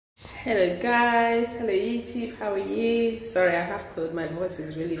Hello guys, hello YouTube, how are you? Sorry, I have cold, my voice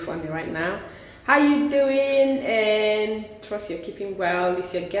is really funny right now. How you doing? And trust you're keeping well.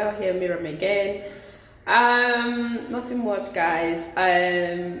 It's your girl here, Miriam again. Nothing much guys.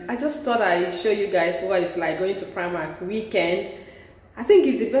 I just thought I'd show you guys what it's like going to Primark weekend. I think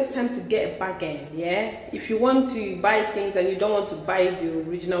it's the best time to get a bargain, yeah? If you want to buy things and you don't want to buy the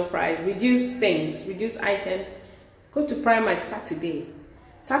original price, reduce things, reduce items, go to Primark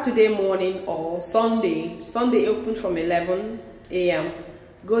Saturday morning or Sunday open from 11 a.m.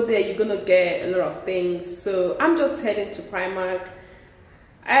 Go there, you're gonna get a lot of things. So I'm just heading to Primark.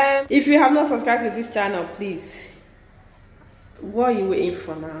 And if you have not subscribed to this channel, please, what are you waiting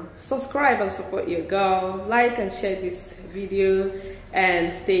for now? Subscribe and support your girl. Like and share this video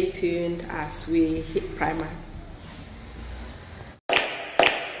and stay tuned as we hit Primark.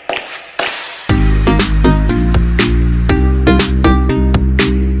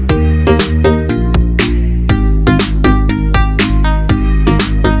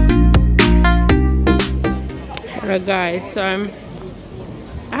 Alright guys, so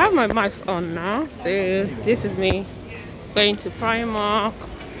I have my mask on now, so this is me going to Primark.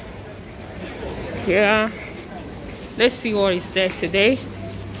 Yeah, let's see what is there today,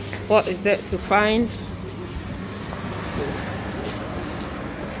 what is there to find.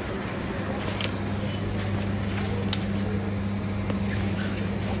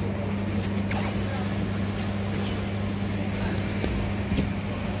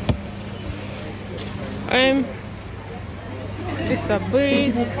 These are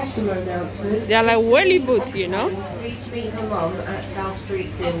boots. They are like welly boots, you know. Please meet her mum at South Street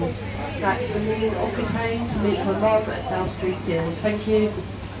Inns. That's the meaning of the chain to meet her mum at South Street Inns. Thank you.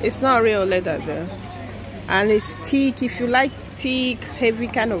 It's not real leather though, and it's thick. If you like thick, heavy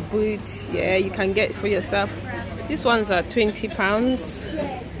kind of boots, yeah, you can get for yourself. These ones are £20.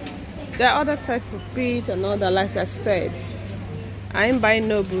 There are other type of boots and all that. Like I said, I ain't buying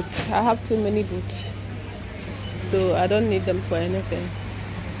no boots. I have too many boots, so I don't need them for anything.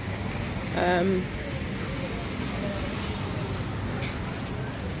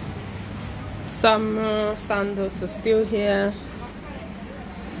 Some sandals are still here,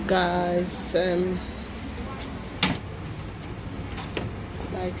 guys.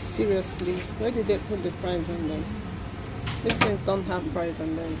 Like seriously, where did they put the price on them? These things don't have price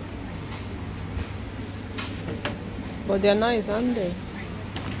on them, but they're nice, aren't they?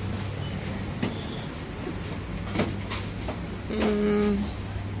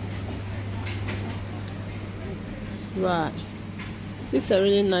 Right, these are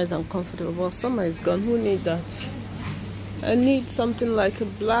really nice and comfortable, but summer is gone. Who need that? I need something like a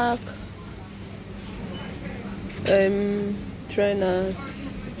black trainers,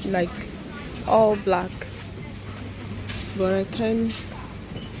 like all black, but I can't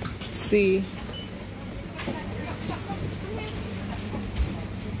see.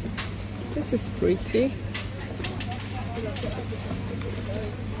 This is pretty.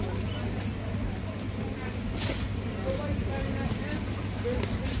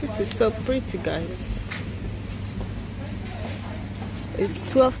 This is so pretty, guys. It's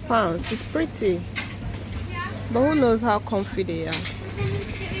 £12. It's pretty, but who knows how comfy they are.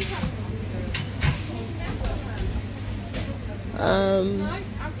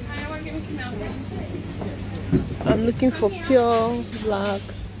 I'm looking for pure black.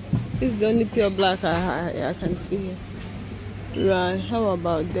 This is the only pure black I can see. Right, how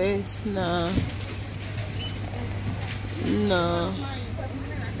about this? Nah.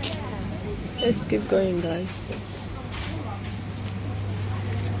 Let's keep going, guys.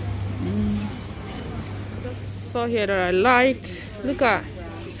 Just saw here that I liked. Look at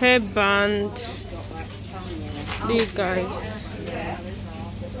hairband. Look, guys.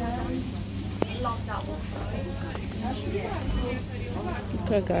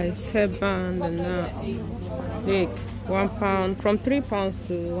 Look at guys, hairband and that. Look, £1 from £3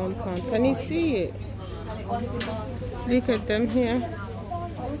 to £1. Can you see it? Look at them here.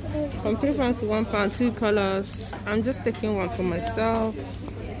 From £3 to £1, 2 colors. I'm just taking one for myself.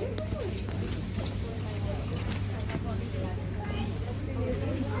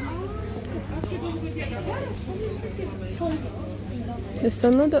 There's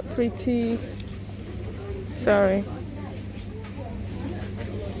another pretty. Sorry.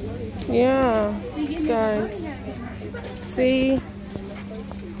 Yeah, guys. See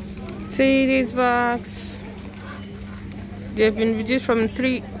these bags. They've been reduced from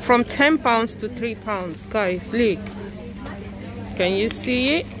 £10 to £3, guys. Look, can you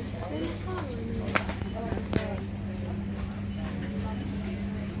see it?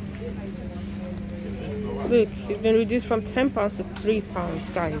 Look, it's been reduced from £10 to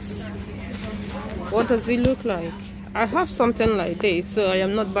 £3, guys. What does it look like? I have something like this, so I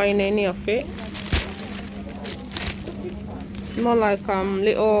am not buying any of it. More like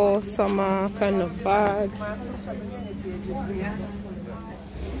little summer kind of bag.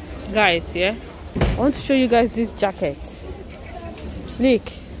 Guys, yeah, I want to show you guys this jacket. Look,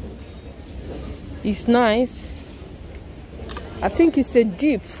 it's nice. I think it's a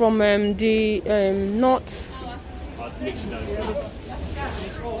dip from the North.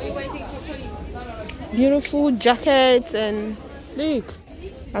 Beautiful jackets, and look,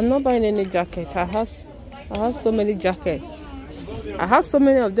 I'm not buying any jacket. I have so many jackets. I have so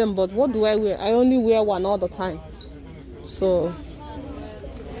many of them, but what do I wear? I only wear one all the time. So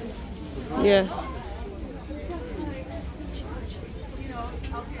yeah.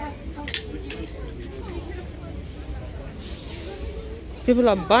 People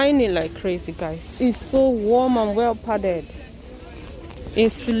are buying it like crazy, guys. It's so warm and well padded.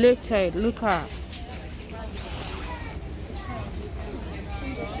 Insulated. Look at.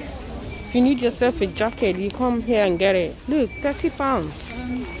 If you need yourself a jacket, you come here and get it. Look, £30.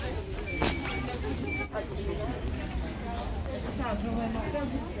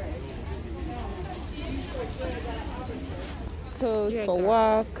 Coats for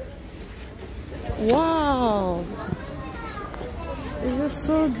work. Wow. These are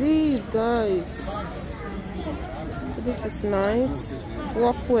so these, guys. This is nice.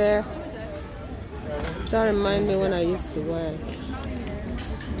 Workwear. That reminds me when I used to wear.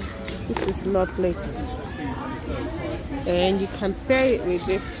 This is lovely. And you can pair it with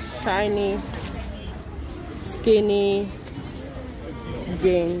this shiny, skinny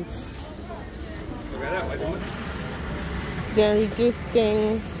jeans. Then reduce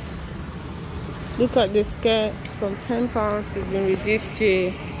things. Look at this skirt. From £10 it's been reduced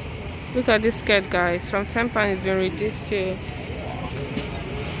to, look at this skirt, guys, from £10 it's been reduced to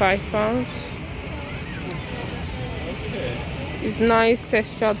 £5. It's nice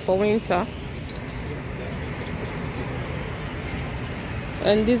textured for winter,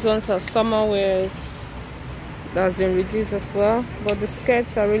 and these ones are summer wears that's been reduced as well, but the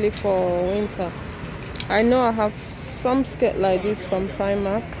skirts are really for winter. I know I have some skirt like this from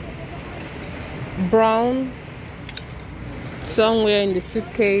Primark, brown, somewhere in the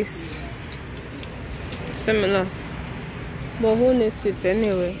suitcase, similar, but who needs it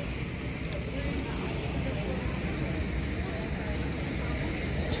anyway?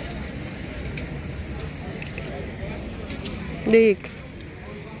 Look,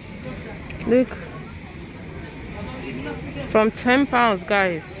 from £10,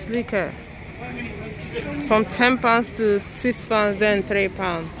 guys. Look at, from £10 to £6, then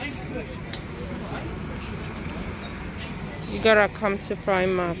 £3. You gotta come to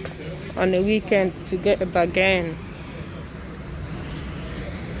Primark on the weekend to get a bargain.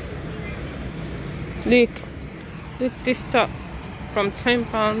 Look this top from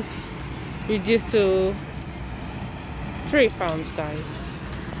 £10 reduced to £3, guys.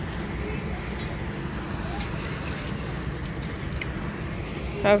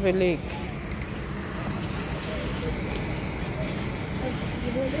 Have a look.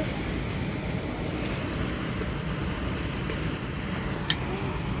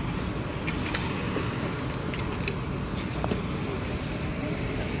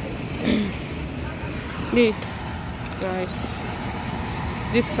 Look, guys,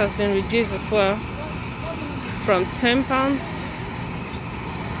 this has been reduced as well from £10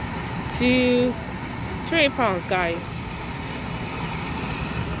 to £3, guys.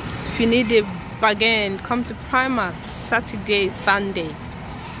 If you need a bargain, come to Primark Saturday, Sunday.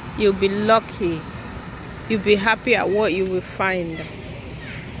 You'll be lucky. You'll be happy at what you will find.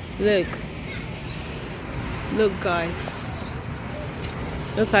 Look, guys.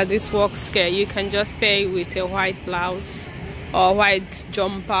 Look at this work skirt. You can just pair it with a white blouse or white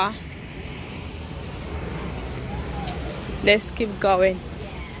jumper. Let's keep going.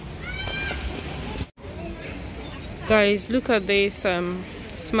 Guys, look at this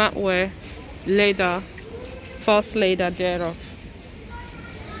smartwear leather, false leather thereof.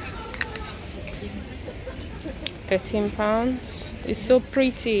 £13. It's so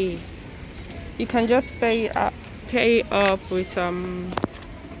pretty. You can just pay up with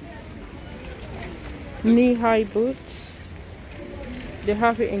knee-high boots. They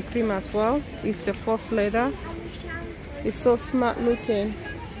have it in cream as well. It's a false leather. It's so smart looking.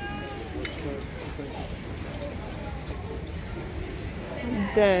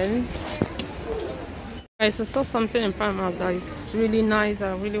 Then guys, I saw something in Primark that is really nice.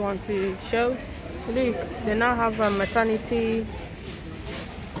 I really want to show. Look, they now have a maternity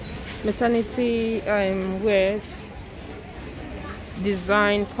maternity wears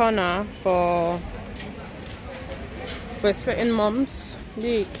design corner for expecting moms.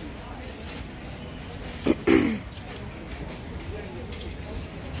 Look.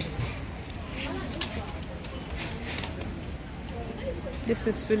 This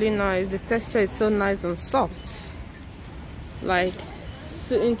is really nice. The texture is so nice and soft, like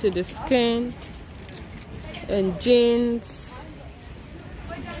suiting to the skin. And jeans.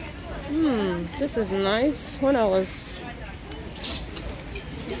 This is nice. When I was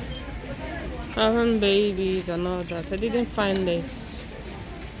having babies and all that, I didn't find this.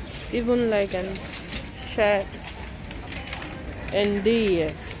 Even leggings, shirts, and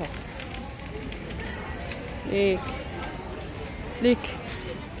this. Look.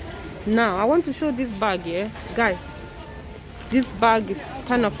 Now I want to show this bag here, guys. This bag is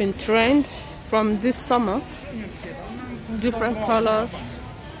kind of in trend from this summer. Different colors,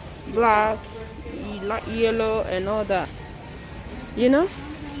 black, light yellow, and all that. You know,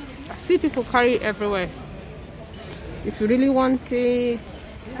 I see people carry it everywhere. If you really want it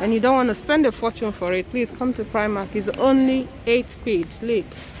and you don't want to spend a fortune for it, please come to Primark. It's only 8 quid. Look,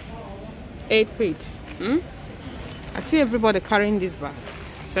 8 quid. I see everybody carrying this bag,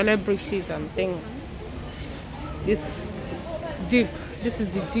 celebrities and things. This dip. This is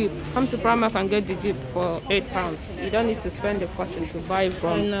the Jeep. Come to Primark and get the Jeep for £8. You don't need to spend a fortune to buy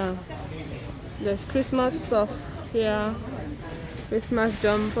from. Now, there's Christmas stuff here. Christmas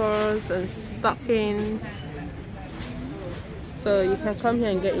jumpers and stockings. So you can come here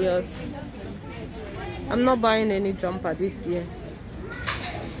and get yours. I'm not buying any jumper this year.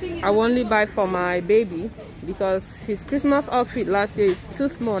 I will only buy for my baby because his Christmas outfit last year is too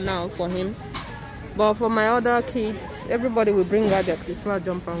small now for him. But for my other kids, everybody will bring out their Christmas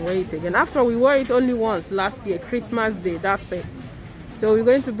jumper and wear it again. After we wore it only once last year, Christmas Day, that's it. So we're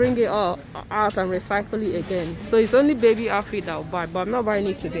going to bring it all out and recycle it again. So it's only baby outfit I'll buy, but I'm not buying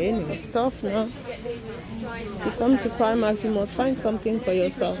it today anyway. Stuff now. If you come to Primark, you must find something for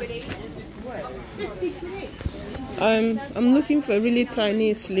yourself. I'm looking for a really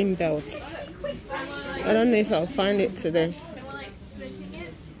tiny slim belt. I don't know if I'll find it today.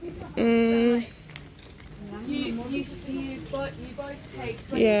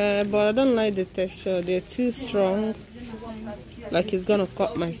 Yeah, but I don't like the texture. They're too strong. Like it's gonna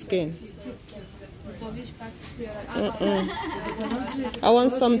cut my skin. I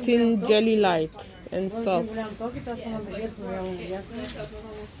want something jelly-like and soft.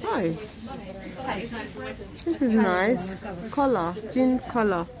 Hi. This is nice. Color, jean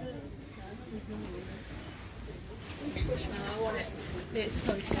color. It's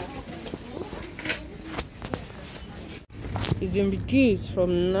so soft. It's been reduced from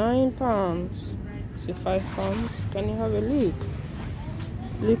 £9 to £5. Can you have a look?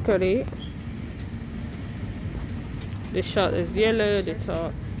 Look at it. The shirt is yellow, the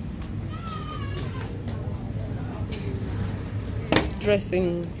top.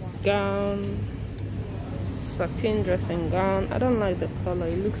 Dressing gown, satin dressing gown. I don't like the color.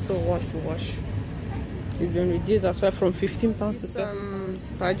 It looks so wash. It's been reduced as well from £15 to some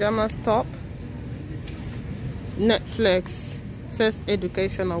pajamas top. Netflix says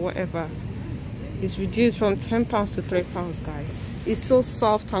education or whatever. It's reduced from £10 to £3, guys. It's so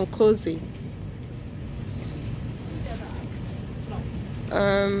soft and cozy.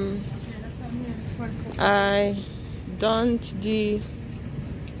 I don't do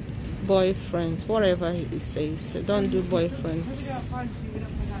boyfriends, whatever he says. I don't do boyfriends.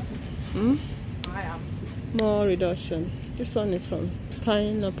 More reduction. This one is from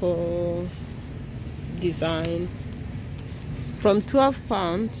Pineapple Design. From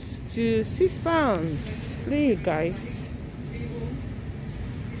 £12 to £6. Look, guys.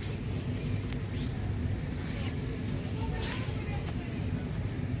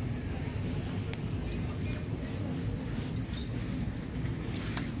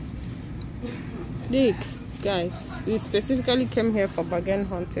 Look, guys, we specifically came here for bargain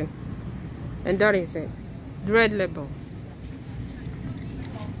hunting, and that is it. Red label.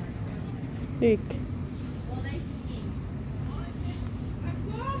 Look.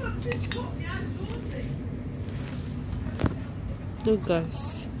 Look,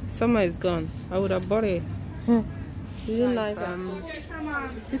 guys, summer is gone. I would have bought it. Really nice.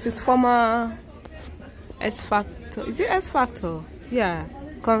 This is former S Factor. Is it S Factor? Yeah.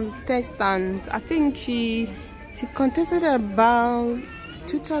 Contestant. I think she contested about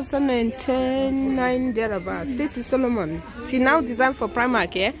 2010, 9 thereabouts. This is Solomon. She now designed for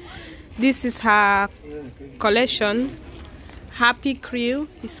Primark. Yeah, this is her collection. Happy Crew.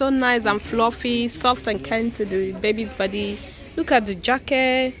 It's so nice and fluffy, soft and kind to the baby's body. Look at the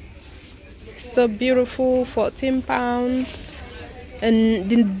jacket. So beautiful, £14. And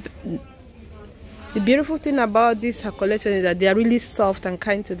the beautiful thing about this collection is that they are really soft and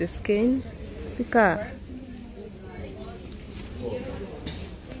kind to the skin. Look at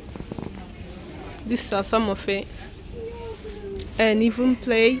these are some of it. And even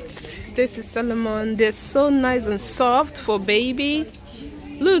plates, Stacy Solomon, they're so nice and soft for baby.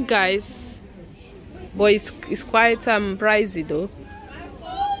 Look guys, but it's quite pricey though.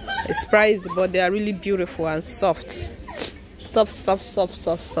 It's pricey, but they are really beautiful and soft. Soft.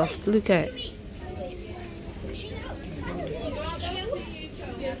 Look at it.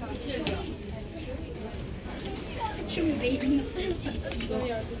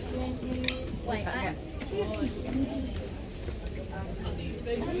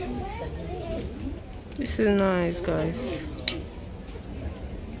 This is nice, guys.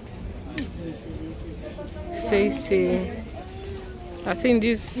 Stacy, I think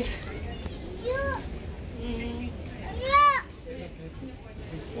this.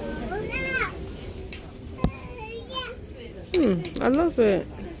 I love it.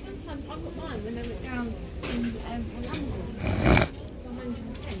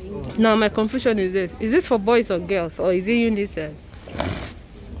 Now my confusion is this: is this for boys or girls, or is it unisex?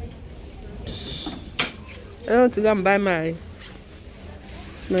 I want to go and buy my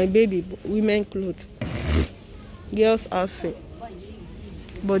baby women clothes, girls outfit,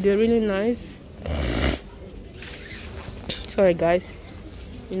 but they're really nice. Sorry guys,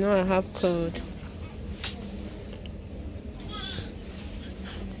 you know I have cold.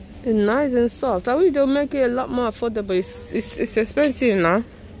 It's nice and soft. I wish they'll make it a lot more affordable. It's expensive now.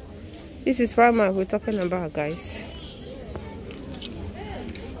 This is Primark we're talking about, guys.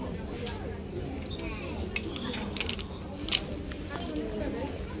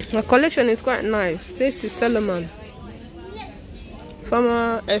 My collection is quite nice. This is Solomon,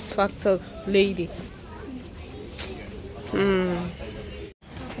 former X Factor lady.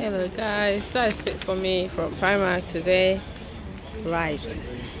 Hello guys, that's it for me from Primark today. Right,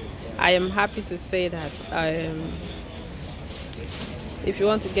 I am happy to say that if you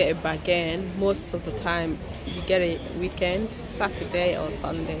want to get a bargain, most of the time you get a weekend, Saturday or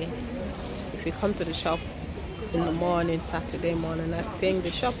Sunday. If you come to the shop in the morning, Saturday morning, I think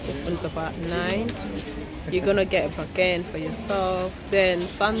the shop opens about 9, you're gonna get a bargain for yourself. Then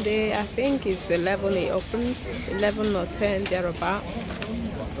Sunday, I think it's 11 it opens, 11 or 10 thereabout.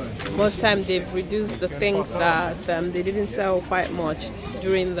 Most time they've reduced the things that they didn't sell quite much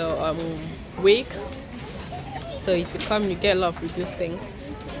during the week. So if you come, you get a lot of reduced things.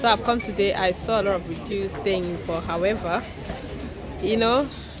 So I've come today, I saw a lot of reduced things, but however, you know,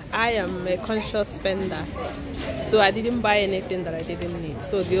 I am a conscious spender, so I didn't buy anything that I didn't need.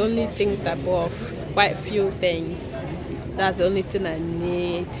 So the only things I bought, quite few things, that's the only thing I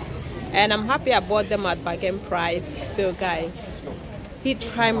need, and I'm happy I bought them at bargain price. So guys, hit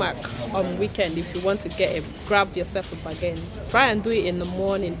Primark on weekend if you want to grab yourself a bargain. Try and do it in the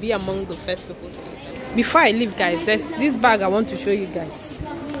morning, be among the first people. Before I leave guys, there's this bag I want to show you guys.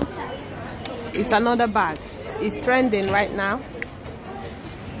 It's another bag, it's trending right now.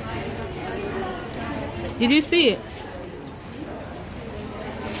 Did you see it?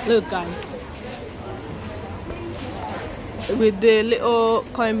 Look guys, with the little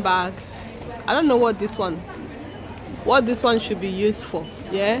coin bag. I don't know what this one should be used for.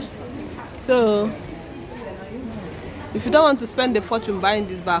 Yeah, so if you don't want to spend a fortune buying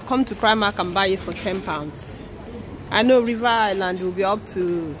this bag, come to Primark and buy it for £10. I know River Island will be up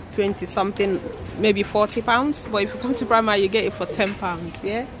to 20 something, maybe £40, but if you come to Primark you get it for £10.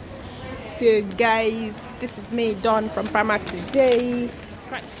 Yeah, so guys, this is me Dawn from Primark today.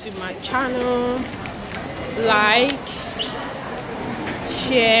 Subscribe to my channel, like,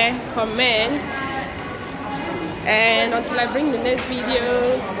 share, comment, and until I bring the next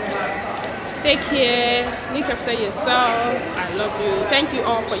video, take care, look after yourself. I love you. Thank you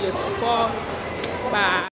all for your support. Bye.